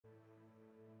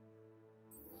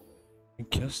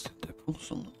Kastet på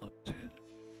sådana till.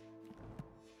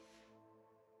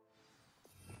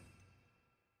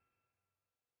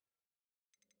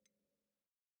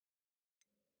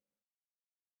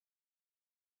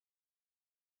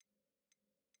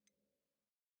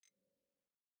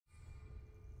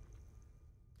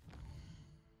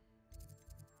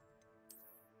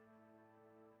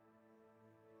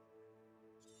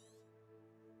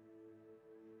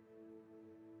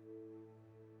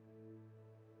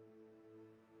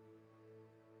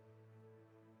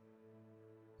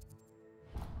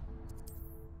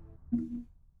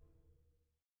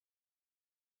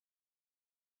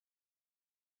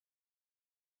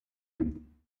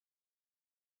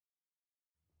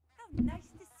 How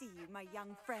nice to see you, my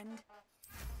young friend.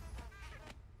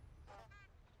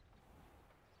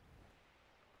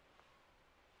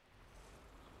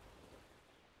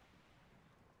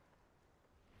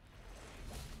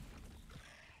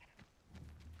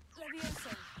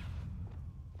 Levioso.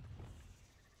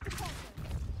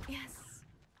 Yes.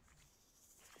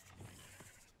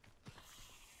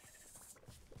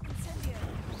 Incendio.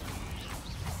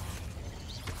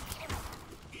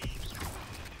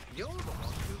 You're the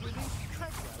one who released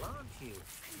Treadwell, aren't you?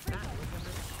 That was a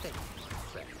mistake, my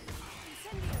friend.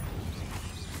 Incendio.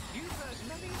 You've hurt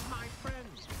many of my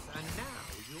friends, and now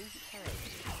you'll pay.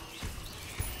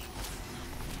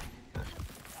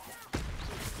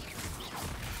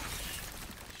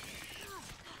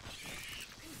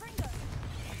 Confringo.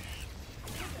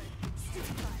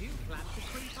 Stupefy. You plan to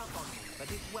creep up on me, but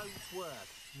it won't work.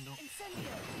 Not.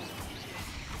 Incendio.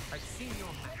 I've seen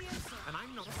your hand, and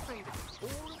I'm not afraid of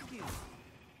all of you.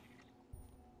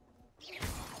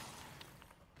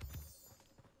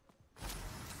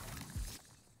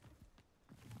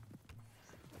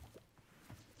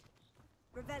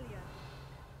 Revelio.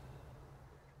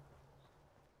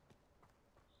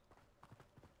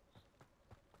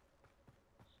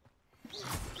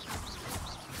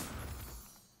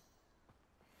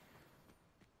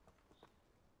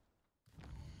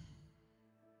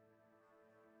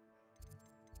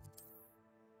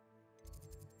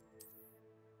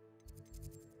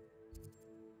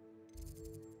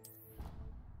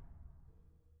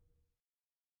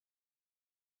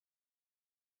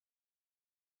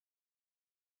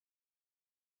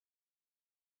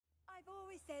 I've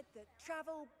always said that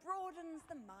travel broadens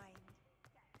the mind.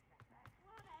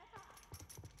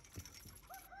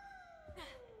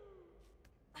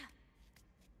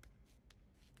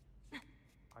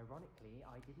 Ironically,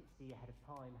 I didn't see ahead of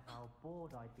time how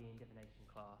bored I'd be in divination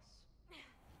class.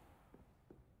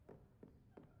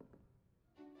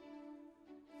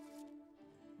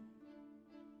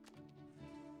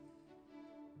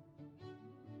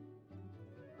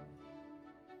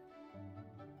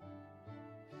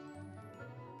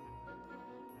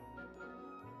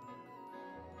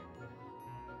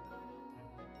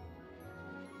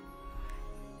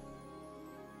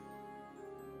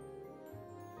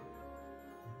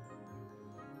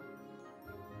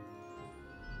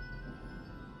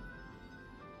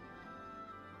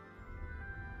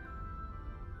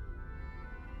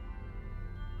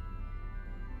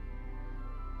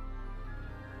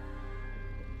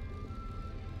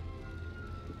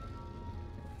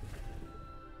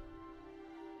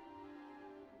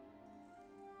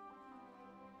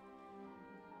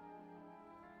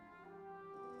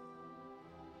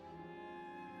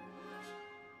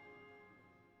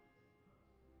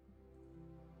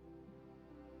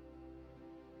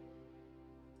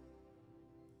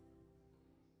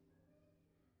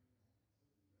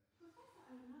 Professor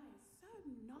Onai is so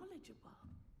knowledgeable.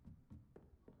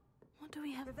 What do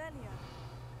we have? Revelio.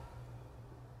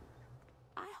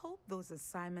 I hope those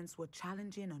assignments were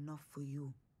challenging enough for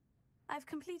you. I've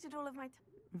completed all of my...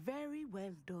 Very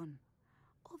well done.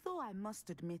 Although I must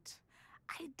admit,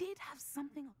 I did have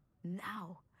something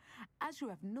now, as you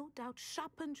have no doubt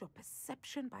sharpened your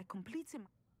perception by completing,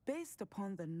 based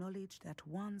upon the knowledge that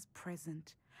one's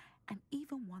present and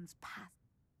even one's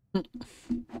past.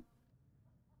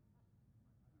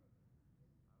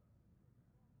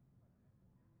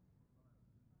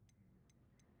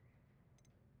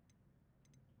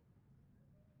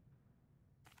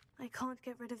 I can't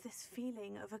get rid of this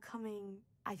feeling of overcoming.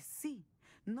 I see.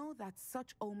 Know that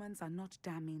such omens are not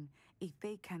damning if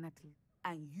they cannot,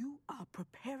 and you are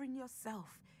preparing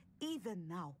yourself even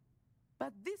now.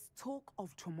 But this talk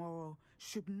of tomorrow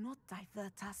should not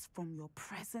divert us from your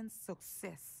present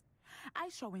success. I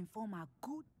shall inform our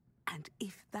good, and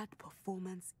if that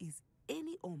performance is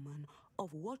any omen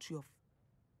of what you've...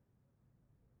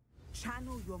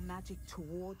 Channel your magic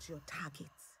towards your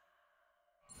targets.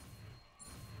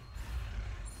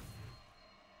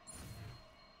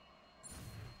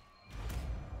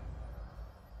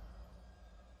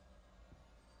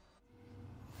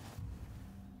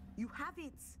 You have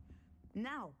it.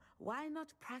 Now, why not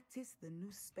practice the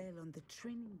new spell on the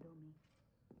training dummy?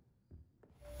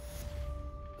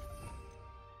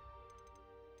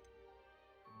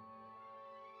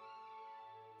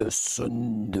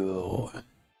 Descendo.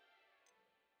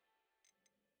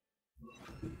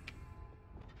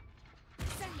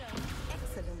 Descendo.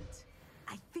 Excellent.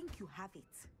 I think you have it.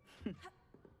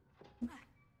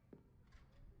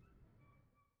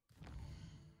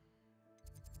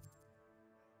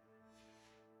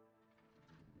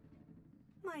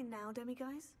 Mine now,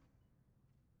 demiguise.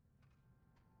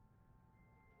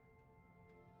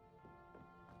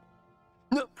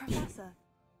 No. Professor,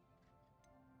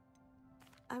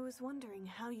 I was wondering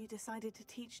how you decided to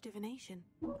teach divination.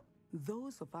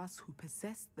 Those of us who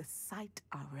possess the sight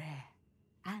are rare.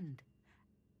 And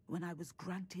when I was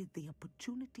granted the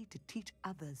opportunity to teach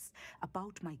others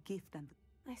about my gift and...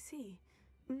 I see.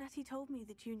 Natty told me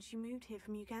that you and she moved here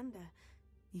from Uganda.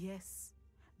 Yes,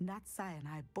 Natsai and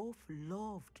I both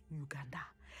loved Uganda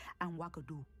and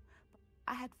Wagadu.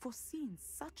 I had foreseen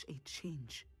such a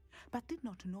change, but did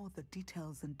not know the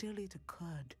details until it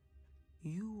occurred.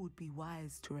 You would be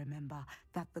wise to remember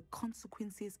that the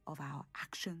consequences of our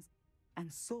actions,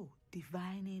 and so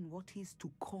divining what is to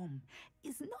come,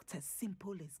 is not as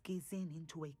simple as gazing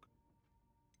into a...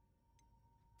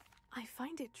 I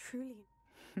find it truly...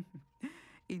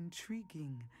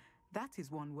 Intriguing. That is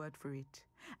one word for it.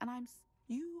 And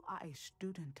you are a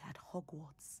student at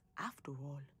Hogwarts, after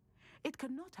all. It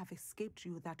cannot have escaped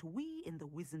you that we in the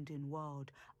Wizarding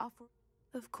world are for...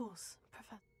 Of course,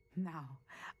 Professor. Now,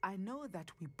 I know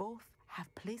that we both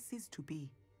have places to be.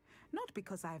 Not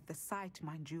because I have the sight,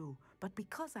 mind you, but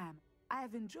because I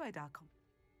have enjoyed our company.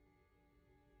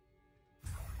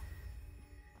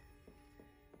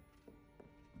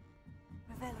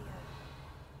 Revelio.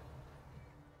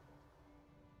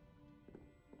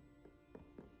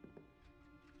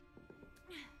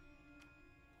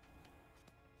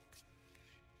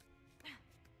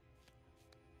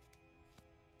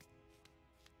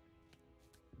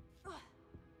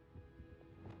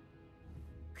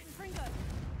 Confringo.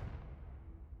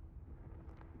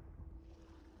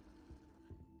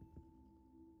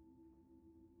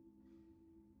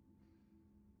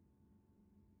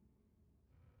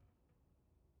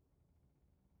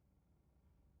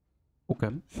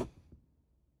 Okay.